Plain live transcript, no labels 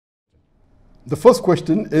The first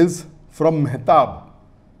question is from Mehtab,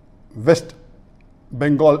 West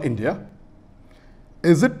Bengal, India.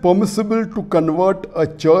 Is it permissible to convert a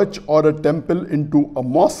church or a temple into a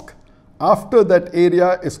mosque after that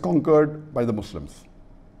area is conquered by the Muslims?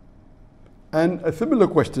 And a similar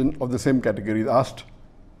question of the same category is asked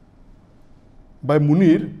by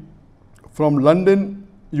Munir from London,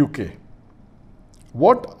 UK.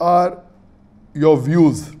 What are your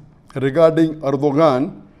views regarding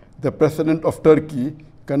Erdogan, the president of Turkey,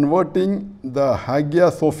 converting the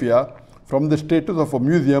Hagia Sophia from the status of a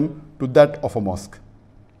museum to that of a mosque?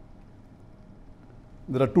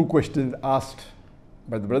 There are two questions asked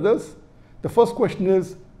by the brothers. The first question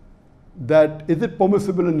is that is it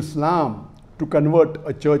permissible in Islam to convert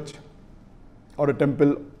a church or a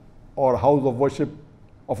temple or house of worship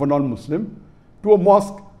of a non-Muslim to a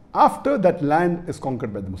mosque after that land is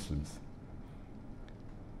conquered by the Muslims?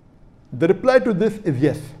 The reply to this is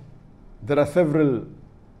yes. There are several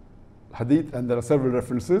hadith and there are several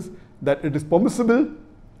references that it is permissible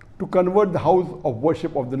to convert the house of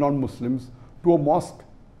worship of the non-Muslims to a mosque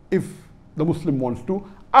if the Muslim wants to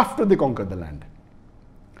after they conquer the land.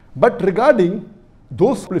 But regarding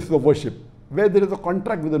those places of worship where there is a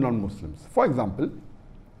contract with the non-Muslims, for example,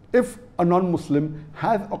 if a non-Muslim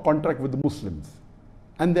has a contract with the Muslims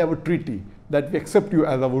and they have a treaty that we accept you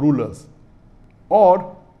as our rulers,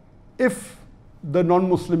 or if the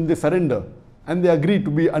non-Muslim they surrender and they agree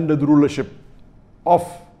to be under the rulership of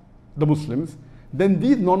the Muslims, then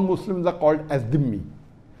these non-Muslims are called as dhimmi.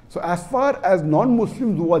 So as far as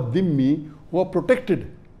non-Muslims who are dhimmi, who are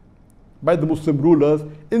protected by the Muslim rulers,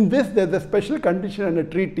 in this there's a special condition and a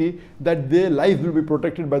treaty that their lives will be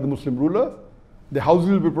protected by the Muslim rulers, their houses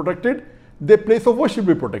will be protected, their place of worship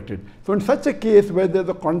will be protected. So in such a case where there's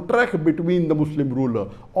a contract between the Muslim ruler,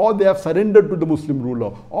 or they have surrendered to the Muslim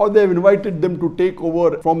ruler, or they have invited them to take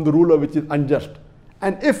over from the ruler which is unjust,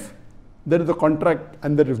 and if there is a contract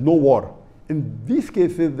and there is no war, in these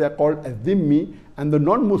cases they are called as dhimmi, and the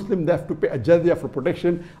non-Muslim they have to pay a jizya for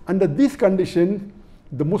protection. Under these conditions,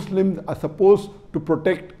 the Muslims are supposed to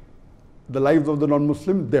protect the lives of the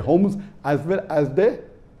non-Muslims, their homes, as well as their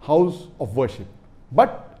house of worship.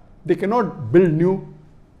 But they cannot build new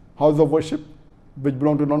house of worship which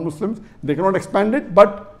belong to non-Muslims. They cannot expand it,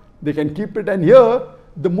 but they can keep it. And here,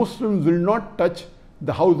 the Muslims will not touch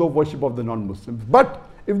the house of worship of the non-Muslims. But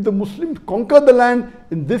if the Muslims conquer the land,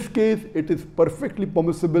 in this case, it is perfectly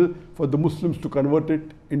permissible for the Muslims to convert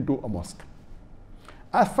it into a mosque.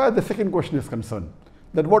 As far as the second question is concerned,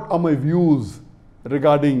 that what are my views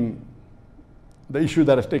regarding the issue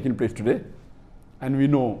that has taken place today? And we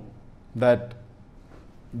know that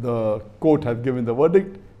the court has given the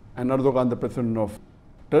verdict, and Erdogan, the president of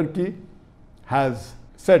Turkey, has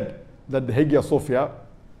said that the Hagia Sophia,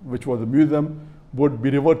 which was a museum, would be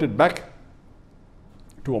reverted back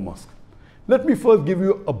to a mosque. Let me first give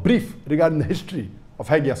you a brief regarding the history of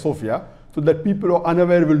Hagia Sophia so that people who are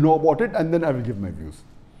unaware will know about it, and then I will give my views.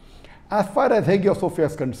 As far as Hagia Sophia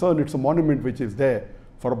is concerned, it's a monument which is there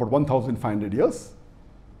for about 1,500 years.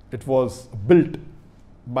 It was built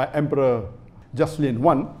by Emperor Justinian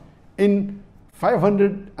I in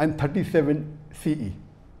 537 CE.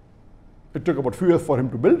 It took about a few years for him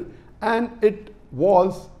to build, and it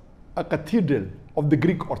was a cathedral of the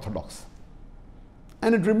Greek Orthodox.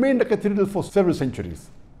 And it remained a cathedral for several centuries.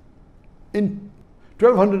 In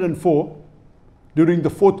 1204, during the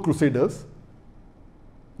Fourth Crusaders,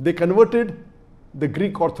 they converted the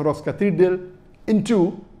Greek Orthodox Cathedral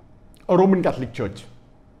into a Roman Catholic church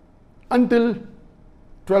until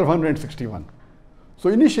 1261. So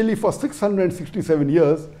initially for 667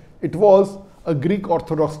 years, it was a Greek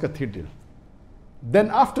Orthodox Cathedral. Then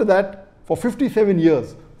after that, for 57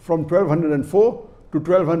 years, from 1204 to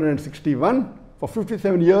 1261, for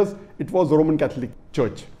 57 years, it was a Roman Catholic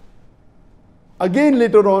church. Again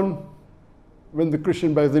later on, when the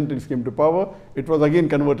Christian Byzantines came to power, it was again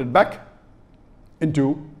converted back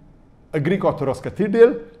into a Greek Orthodox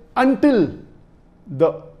cathedral until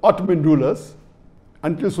the Ottoman rulers,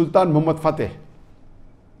 until Sultan Muhammad Fateh.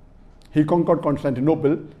 He conquered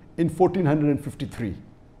Constantinople in 1453.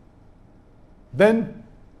 Then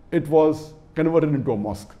it was converted into a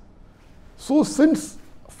mosque. So since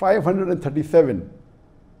 537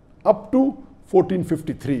 up to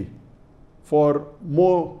 1453, for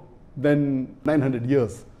more than 900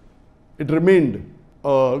 years, it remained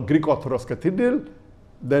a Greek Orthodox cathedral.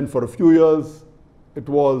 Then for a few years, it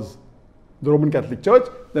was the Roman Catholic Church,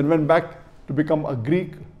 then went back to become a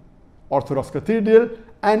Greek Orthodox cathedral,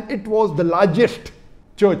 and it was the largest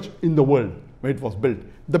church in the world where it was built.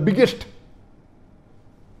 The biggest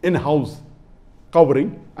in-house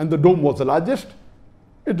covering, and the dome was the largest,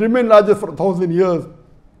 It remained larger for 1,000 years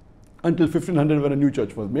until 1500 when a new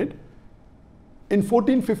church was made. In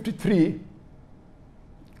 1453,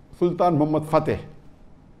 Sultan Muhammad Fateh,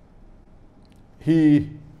 he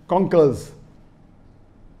conquers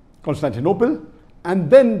Constantinople, and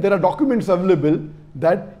then there are documents available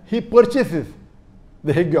that he purchases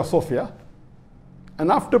the Hagia Sophia,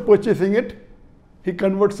 and after purchasing it, he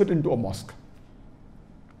converts it into a mosque.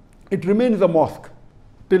 It remains a mosque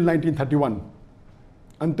till 1931,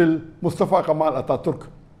 until Mustafa Kemal Atatürk,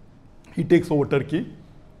 he takes over Turkey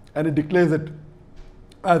and he declares it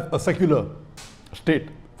as a secular state.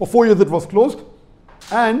 For 4 years it was closed,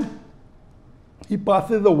 and he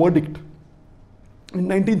passes a verdict in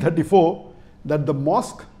 1934 that the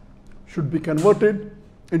mosque should be converted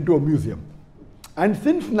into a museum. And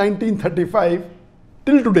since 1935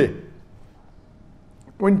 till today,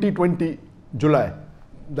 2020 July,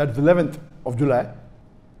 that's 11th of July,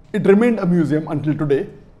 it remained a museum until today.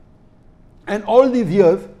 And all these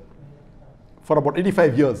years, for about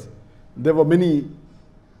 85 years, there were many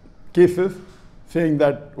cases saying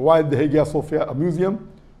that why is the Hagia Sophia a museum?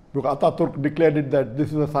 Because Atatürk declared it that this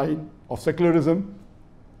is a sign of secularism,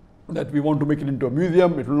 that we want to make it into a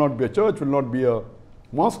museum, it will not be a church, will not be a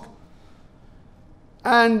mosque.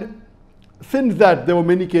 And since that, there were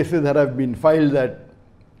many cases that have been filed that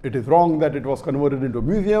it is wrong that it was converted into a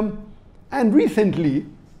museum. And recently,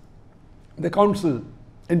 the council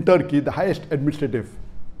in Turkey, the highest administrative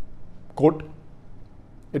court,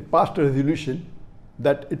 it passed a resolution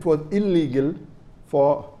that it was illegal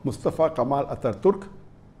for Mustafa Kemal Atatürk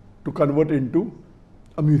to convert it into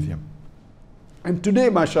a museum. And today,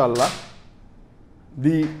 mashallah,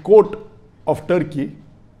 the court of Turkey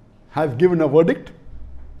has given a verdict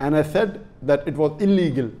and has said that it was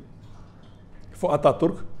illegal for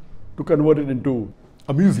Atatürk to convert it into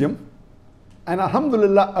a museum. And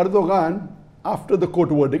alhamdulillah, Erdogan, after the court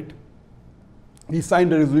verdict, he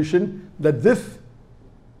signed a resolution that this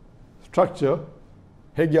structure,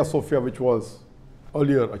 Hagia Sophia, which was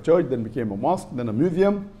earlier a church, then became a mosque, then a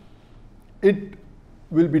museum, it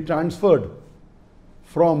will be transferred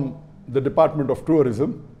from the Department of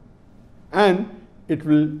Tourism, and it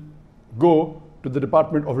will go to the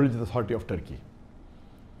Department of Religious Authority of Turkey.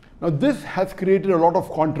 Now this has created a lot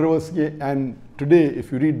of controversy, and today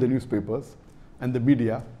if you read the newspapers and the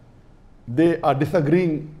media, they are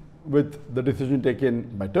disagreeing with the decision taken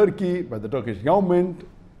by Turkey, by the Turkish government,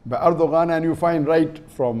 by Erdogan, and you find right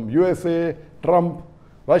from USA, Trump,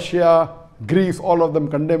 Russia, Greece, all of them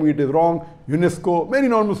condemning it is wrong, UNESCO, many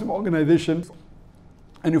non-Muslim organizations,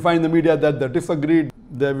 and you find the media that they disagreed,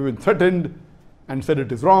 they have been threatened and said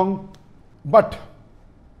it is wrong. But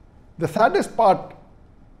the saddest part,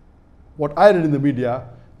 what I read in the media,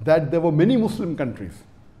 that there were many Muslim countries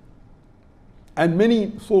and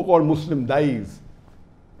many so-called Muslim dais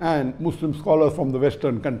and Muslim scholars from the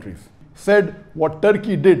Western countries said what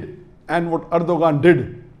Turkey did and what Erdogan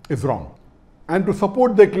did is wrong. And to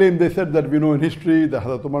support their claim, they said that we know in history that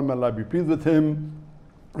Hazrat Umar, may Allah be pleased with him,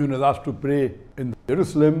 he was asked to pray in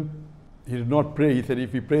Jerusalem. He did not pray. He said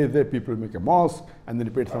if he prays there, people will make a mosque, and then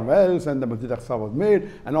he prayed somewhere else, and the Masjid Aqsa was made.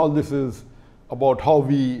 And all this is about how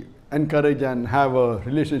we encourage and have a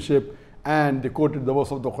relationship. And they quoted the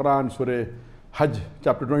verse of the Quran, Surah Hajj,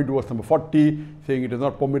 chapter 22, verse number 40, saying it is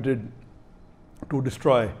not permitted to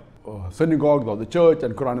destroy synagogues or the church,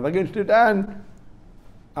 and Quran is against it. And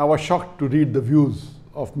I was shocked to read the views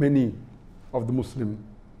of many of the Muslim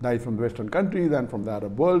guys from the Western countries and from the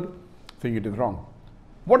Arab world, saying it is wrong.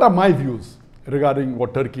 What are my views regarding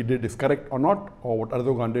what Turkey did is correct or not, or what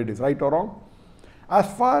Erdogan did is right or wrong?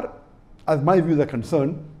 As far as my views are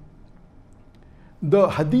concerned, the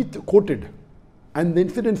hadith quoted and the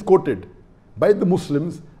incidents quoted by the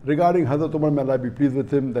Muslims regarding Hazrat Umar, may Allah be pleased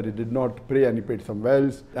with him, that he did not pray and he prayed somewhere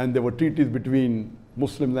else, and there were treaties between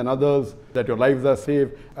Muslims and others that your lives are safe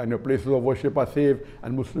and your places of worship are safe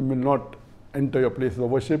and Muslims will not enter your places of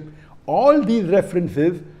worship. All these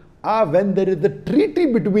references are when there is a treaty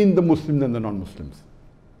between the Muslims and the non-Muslims.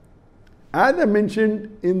 As I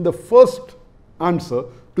mentioned in the first answer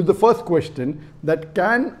to the first question, that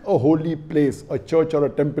can a holy place, a church or a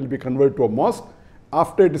temple, be converted to a mosque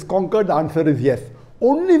after it is conquered? The answer is yes.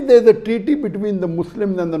 Only if there is a treaty between the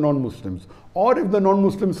Muslims and the non-Muslims, or if the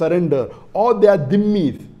non-Muslims surrender, or they are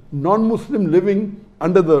dhimmis, non-Muslim living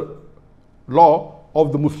under the law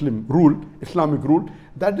of the Muslim rule, Islamic rule,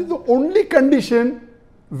 that is the only condition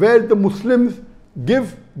where the Muslims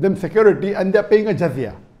give them security and they are paying a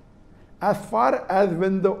jizya. As far as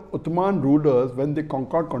when the Ottoman rulers, when they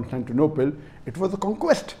conquered Constantinople, it was a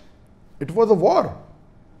conquest. It was a war.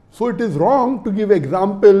 So it is wrong to give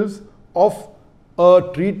examples of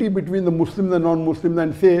a treaty between the Muslims and non-Muslims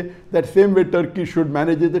and say that same way Turkey should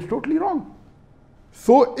manage it, that's totally wrong.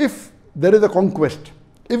 So if there is a conquest,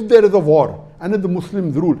 if there is a war, and if the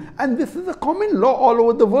Muslims rule, and this is a common law all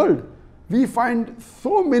over the world, we find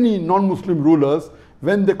so many non-Muslim rulers,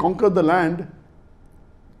 when they conquer the land,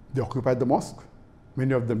 they occupied the mosque.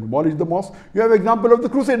 Many of them demolished the mosque. You have example of the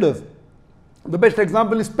Crusaders. The best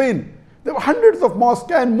example is Spain. There were hundreds of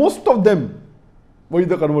mosques and most of them were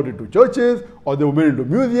either converted to churches, or they were made into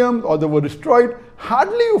museums, or they were destroyed.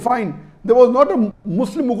 Hardly you find there was not a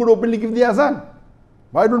Muslim who could openly give the azan.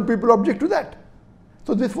 Why don't people object to that?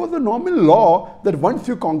 So this was the normal law that once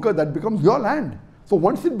you conquer, that becomes your land. So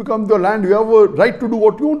once it becomes your land, you have a right to do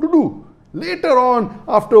what you want to do. Later on,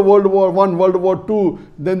 after World War I, World War II,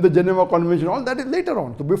 then the Geneva Convention, all that is later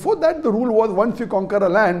on. So before that, the rule was once you conquer a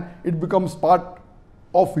land, it becomes part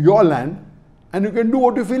of your land and you can do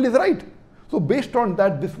what you feel is right. So based on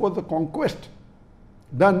that, this was a conquest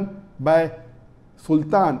done by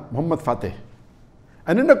Sultan Muhammad Fateh.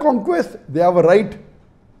 And in a conquest, they have a right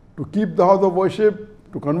to keep the house of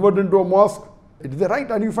worship, to convert into a mosque. It is a right,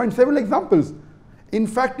 and you find several examples. In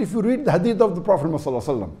fact, if you read the hadith of the Prophet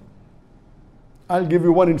Muhammad, I'll give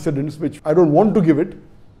you one incident which I don't want to give it,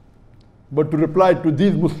 but to reply to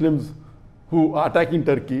these Muslims who are attacking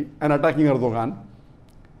Turkey and attacking Erdogan,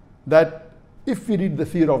 that if we read the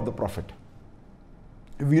seerah of the Prophet,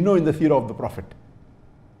 we know in the seerah of the Prophet,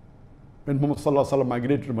 when Muhammad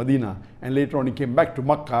migrated to Medina and later on he came back to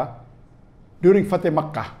Makkah, during Fateh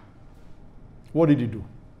Makkah, what did he do?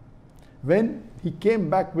 When he came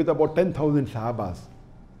back with about 10,000 Sahabas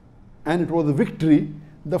and it was a victory,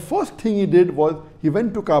 the first thing he did was he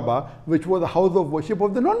went to Kaaba, which was the house of worship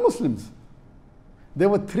of the non-Muslims. There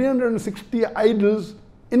were 360 idols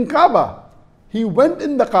in Kaaba. He went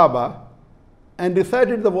in the Kaaba and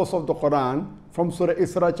recited the verse of the Quran from Surah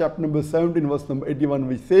Isra, chapter number 17, verse number 81,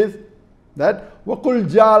 which says that وَقُلْ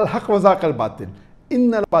جَعَلْ حَقْ وَزَاقَ الْبَاطِلِ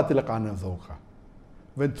إِنَّ الْبَاطِلَ كَانَ زَوْقًا.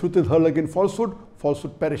 When truth is hurled against falsehood,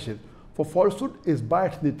 falsehood perishes. For falsehood is by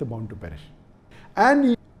its nature bound to perish. And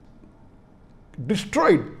he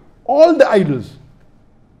destroyed all the idols.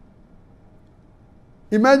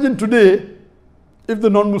 Imagine today if the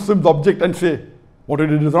non-Muslims object and say, what you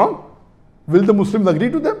did is wrong. Will the Muslims agree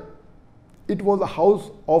to them? It was a house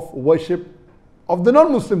of worship of the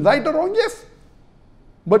non-Muslims, right or wrong? Yes.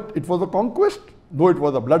 But it was a conquest. Though it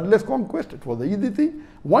was a bloodless conquest, it was an easy thing.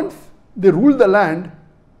 Once they ruled the land,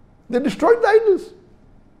 they destroyed the idols.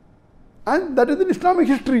 And that is in Islamic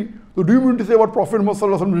history. So do you mean to say what Prophet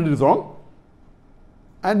Muhammad did is wrong?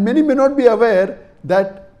 And many may not be aware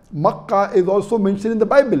that Makkah is also mentioned in the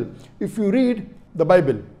Bible. If you read the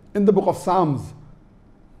Bible in the book of Psalms,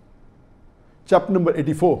 chapter number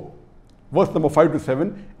 84, verse number 5 to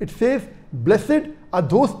 7, it says, blessed are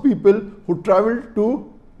those people who travel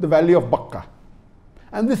to the valley of Bakkah.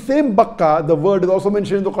 And the same Bakkah, the word is also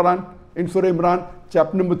mentioned in the Quran, in Surah Imran,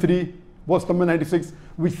 chapter number 3, verse number 96,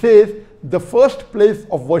 which says the first place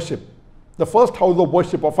of worship, the first house of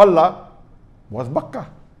worship of Allah was Bakkah.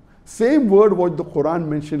 Same word what the Quran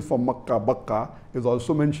mentions for Makkah, Bakkah, is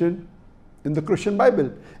also mentioned in the Christian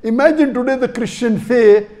Bible. Imagine today the Christians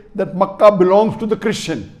say that Makkah belongs to the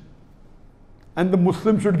Christian and the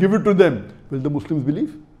Muslims should give it to them. Will the Muslims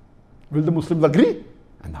believe? Will the Muslims agree?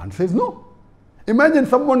 And the answer is no. Imagine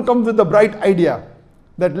someone comes with a bright idea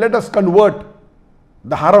that let us convert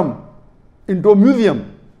the haram into a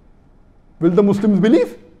museum. Will the Muslims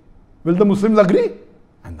believe? Will the Muslims agree?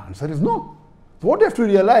 And the answer is no. So what you have to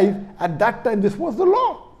realize, at that time this was the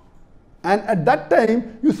law. And at that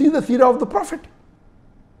time you see the seerah of the Prophet.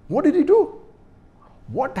 What did he do?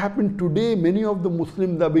 What happened today? Many of the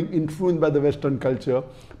Muslims are being influenced by the Western culture.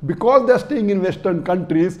 Because they are staying in Western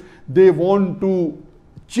countries, they want to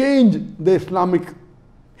change the Islamic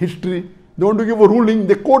history. They want to give a ruling.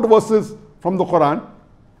 They quote verses from the Quran.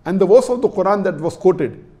 And the verse of the Quran that was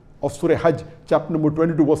quoted of Surah Hajj, chapter number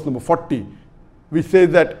 22, verse number 40, which says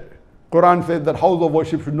that Quran says that house of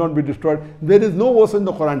worship should not be destroyed. There is no verse in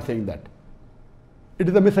the Quran saying that. It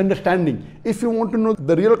is a misunderstanding. If you want to know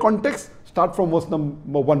the real context, start from verse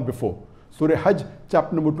number 1 before. Surah Hajj,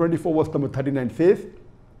 chapter number 24, verse number 39 says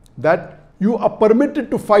that you are permitted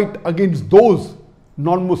to fight against those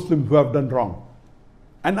non-Muslims who have done wrong.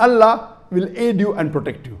 And Allah will aid you and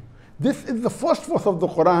protect you. This is the first verse of the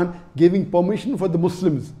Quran giving permission for the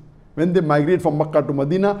Muslims when they migrate from Makkah to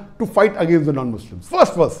Medina to fight against the non-Muslims.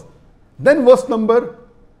 First verse. Then verse number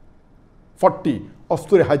 40 of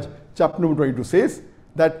Surah Hajj, chapter number 22 says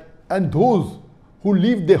that, and those who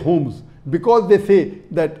leave their homes because they say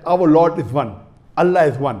that our Lord is one, Allah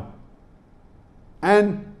is one.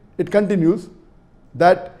 And it continues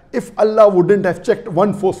that if Allah wouldn't have checked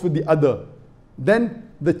one force with the other, then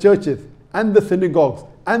the churches and the synagogues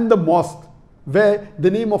and the mosques where the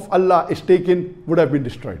name of Allah is taken would have been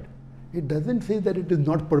destroyed. It doesn't say that it is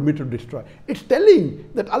not permitted to destroy. It's telling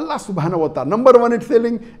that Allah subhanahu wa ta'ala, number one, it's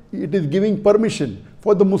telling it is giving permission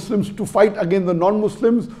for the Muslims to fight against the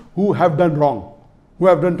non-Muslims who have done wrong, who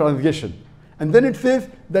have done transgression. And then it says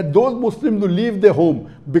that those Muslims who leave their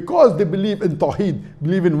home because they believe in Tawheed,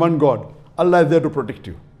 believe in one God, Allah is there to protect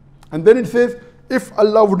you. And then it says, if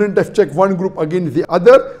Allah wouldn't have checked one group against the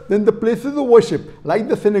other, then the places of worship, like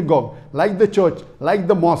the synagogue, like the church, like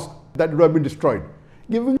the mosque, that would have been destroyed.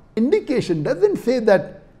 Giving indication, doesn't say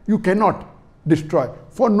that you cannot destroy.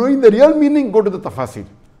 For knowing the real meaning, go to the tafasir.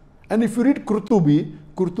 And if you read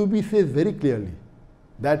Qurtubi says very clearly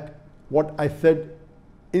that what I said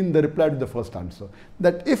in the reply to the first answer,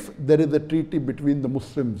 that if there is a treaty between the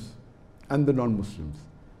Muslims and the non-Muslims,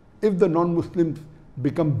 if the non-Muslims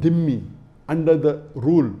become dhimmi under the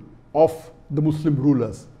rule of the Muslim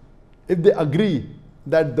rulers, if they agree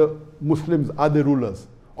that the Muslims are the rulers,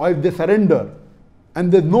 or if they surrender and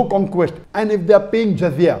there's no conquest, and if they are paying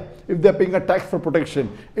jizya, if they are paying a tax for protection,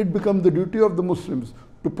 it becomes the duty of the Muslims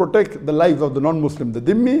to protect the lives of the non-Muslim, the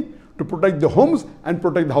dhimmi, to protect the homes and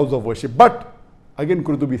protect the house of worship. But again,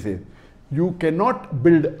 Qurtubi says, you cannot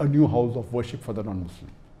build a new house of worship for the non-Muslim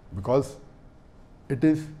because it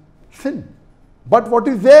is sin. But what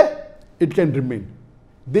is there, it can remain.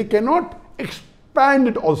 They cannot expand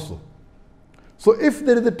it also. So if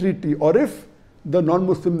there is a treaty, or if the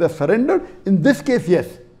non-Muslims have surrendered, in this case, yes,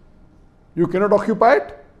 you cannot occupy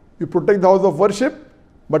it, you protect the house of worship,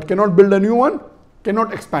 but cannot build a new one,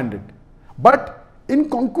 cannot expand it. But in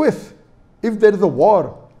conquest, if there is a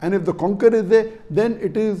war, and if the conqueror is there, then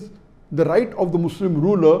it is the right of the Muslim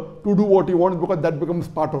ruler to do what he wants, because that becomes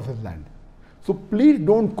part of his land. So please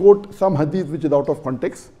don't quote some hadith which is out of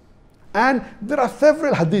context. And there are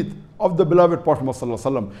several hadith of the beloved Prophet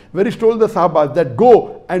Muhammad where he told the Sahaba that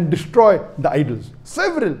go and destroy the idols.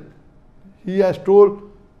 Several. He has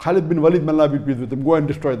told Khalid bin Walid, may Allah be pleased with him, go and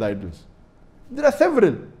destroy the idols. There are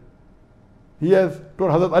several. He has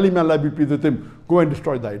told Hazrat Ali, may Allah be pleased with him, go and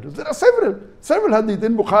destroy the idols. There are several hadith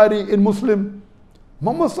in Bukhari, in Muslim.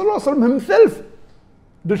 Muhammad himself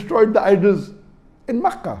destroyed the idols in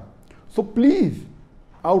Makkah. So please,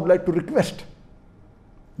 I would like to request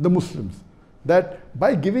the Muslims that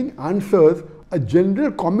by giving answers, a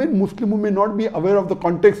general common Muslim who may not be aware of the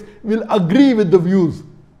context will agree with the views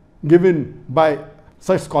given by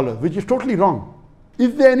such scholars, which is totally wrong.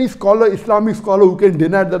 Is there any scholar, Islamic scholar, who can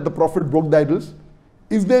deny that the Prophet broke the idols?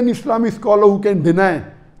 Is there any Islamic scholar who can deny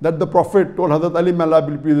that the Prophet told Hazrat Ali, may Allah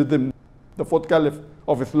be pleased with him, the fourth caliph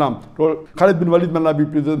of Islam, told Khalid bin Walid, may Allah be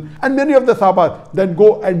pleased with him, and many of the Sahaba then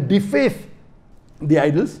go and deface the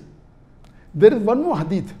idols? There is one more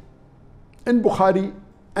hadith in Bukhari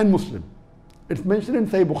and Muslim. It's mentioned in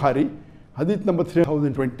Sahih Bukhari, hadith number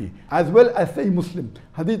 3020, as well as Sahih Muslim,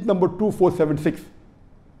 hadith number 2476,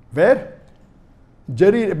 where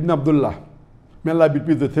Jarir ibn Abdullah, may Allah be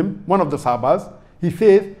pleased with him, one of the Sahabas, he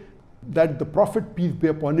says that the Prophet, peace be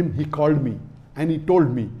upon him, he called me and he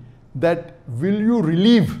told me that, will you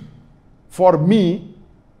relieve for me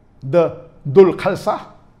the Dhul Khalsa?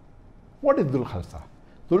 What is Dhul Khalsa?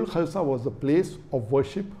 Dhul Khalsa was the place of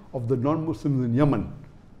worship of the non-Muslims in Yemen.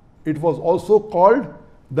 It was also called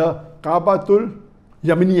the Kaabatul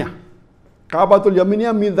Yaminiya. Kaabatul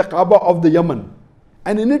Yaminiya means the Kaaba of the Yemen.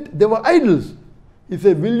 And in it, there were idols. He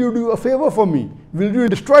said, will you do a favor for me? Will you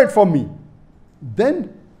destroy it for me?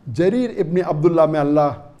 Then Jarir ibn Abdullah, may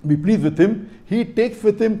Allah be pleased with him, he takes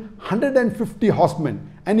with him 150 horsemen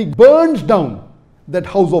and he burns down that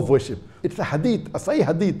house of worship. It's a hadith, a Sahih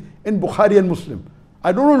hadith in Bukhari and Muslim.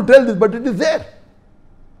 I don't want to tell this, but it is there.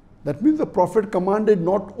 That means the Prophet commanded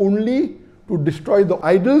not only to destroy the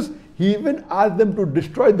idols, he even asked them to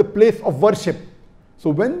destroy the place of worship. So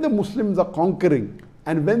when the Muslims are conquering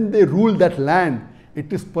and when they rule that land,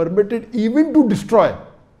 it is permitted even to destroy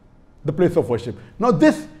the place of worship. Now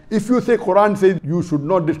this, if you say Quran says you should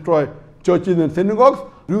not destroy churches and synagogues,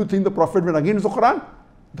 do you think the Prophet went against the Quran?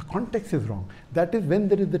 The context is wrong. That is when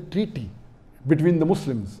there is the treaty between the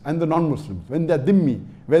Muslims and the non-Muslims, when they are dhimmi,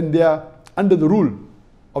 when they are under the rule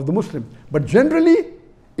of the Muslims. But generally,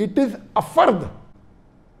 it is a fard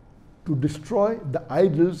to destroy the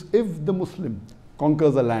idols if the Muslim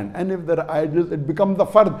conquers the land. And if there are idols, it becomes a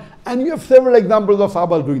fard. And you have several examples of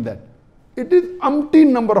Sahabas doing that. It is umpteen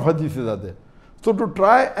number of hadiths are there. So to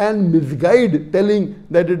try and misguide telling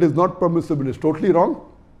that it is not permissible is totally wrong.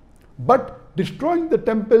 But destroying the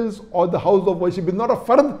temples or the house of worship is not a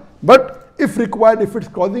fard. But if required, if it's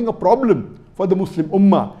causing a problem for the Muslim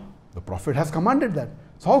ummah, the Prophet has commanded that.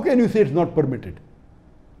 So how can you say it's not permitted?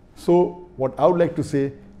 So what I would like to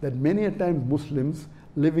say, that many a times Muslims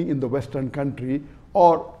living in the Western country,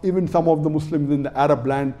 or even some of the Muslims in the Arab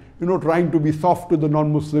land, trying to be soft to the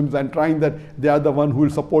non-Muslims and trying that they are the one who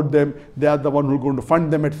will support them, they are the one who are going to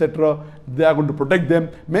fund them, etc. They are going to protect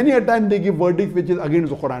them. Many a time they give verdicts which is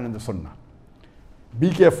against the Quran and the Sunnah.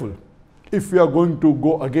 Be careful. If we are going to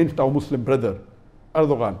go against our Muslim brother,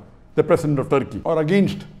 Erdogan, the president of Turkey, or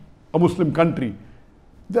against a Muslim country,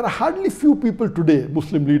 there are hardly few people today,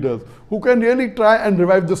 Muslim leaders, who can really try and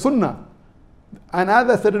revive the Sunnah. And as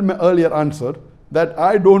I said in my earlier answer, that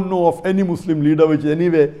I don't know of any Muslim leader which is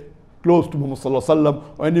anyway close to Muhammad Sallallahu Alaihi Wasallam,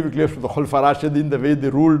 or anyway close to the Khulafa Rashidin, the way they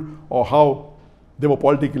ruled, or how they were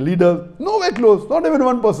political leaders. Nowhere close, not even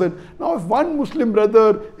 1%. Now if one Muslim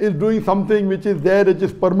brother is doing something which is there, which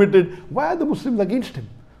is permitted, why are the Muslims against him?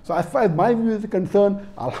 So as far as my view is concerned,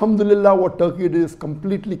 Alhamdulillah, what Turkey did is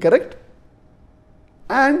completely correct.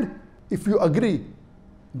 And if you agree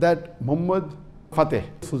that Muhammad Fateh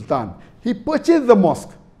Sultan, he purchased the mosque.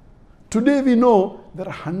 Today we know there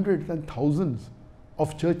are hundreds and thousands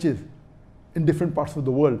of churches in different parts of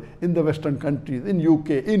the world, in the Western countries, in UK,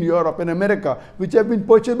 in Europe, in America, which have been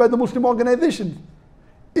purchased by the Muslim organizations.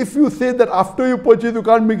 If you say that after you purchase you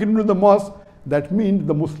can't make it into the mosque, that means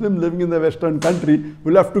the Muslim living in the Western country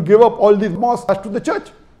will have to give up all these mosques to the church.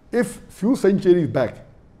 If few centuries back,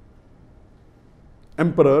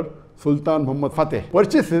 Emperor Sultan Muhammad Fateh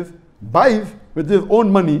purchases, buys with his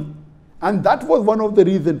own money, and that was one of the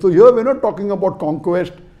reasons. So here we're not talking about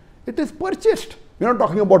conquest, it is purchased. We're not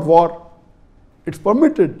talking about war. It's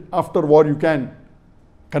permitted. After war you can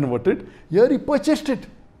convert it. Here he purchased it.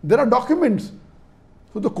 There are documents.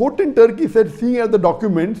 So the court in Turkey said, seeing as the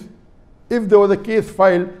documents, if there was a case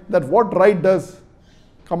filed that what right does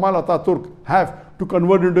Kemal Atatürk have to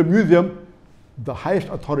convert it into a museum, the highest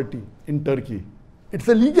authority in Turkey, it's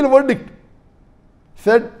a legal verdict,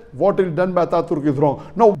 said what is done by Atatürk is wrong.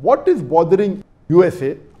 Now what is bothering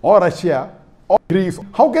USA or Russia or Greece?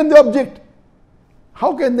 How can they object?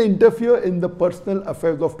 How can they interfere in the personal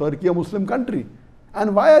affairs of Turkey, a Muslim country?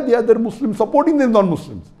 And why are the other Muslims supporting the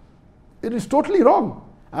non-Muslims? It is totally wrong.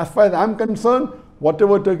 As far as I am concerned,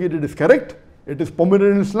 whatever Turkey did is correct. It is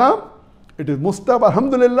permitted in Islam. It is Mustab,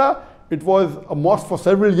 Alhamdulillah. It was a mosque for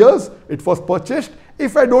several years. It was purchased.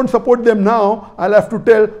 If I don't support them now, I'll have to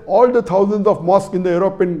tell all the thousands of mosques in the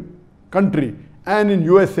European country and in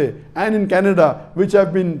USA and in Canada, which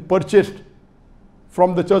have been purchased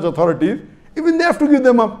from the church authorities, even they have to give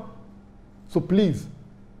them up. So please,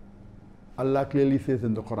 Allah clearly says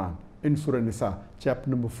in the Quran, in Surah Nisa, chapter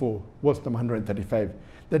number 4, verse number 135,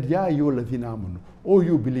 that Ya ayyuhallazina amanu, oh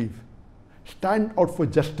you believe, stand out for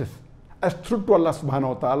justice as true to Allah subhanahu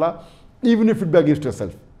wa ta'ala, even if it be against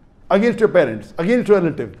yourself, against your parents, against your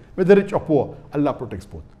relatives, whether rich or poor. Allah protects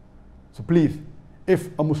both. So please, if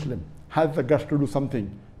a Muslim has the guts to do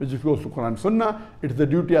something which is close to Quran Sunnah, it is the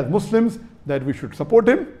duty as Muslims that we should support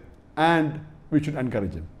him and we should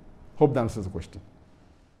encourage him. Hope that answers the question.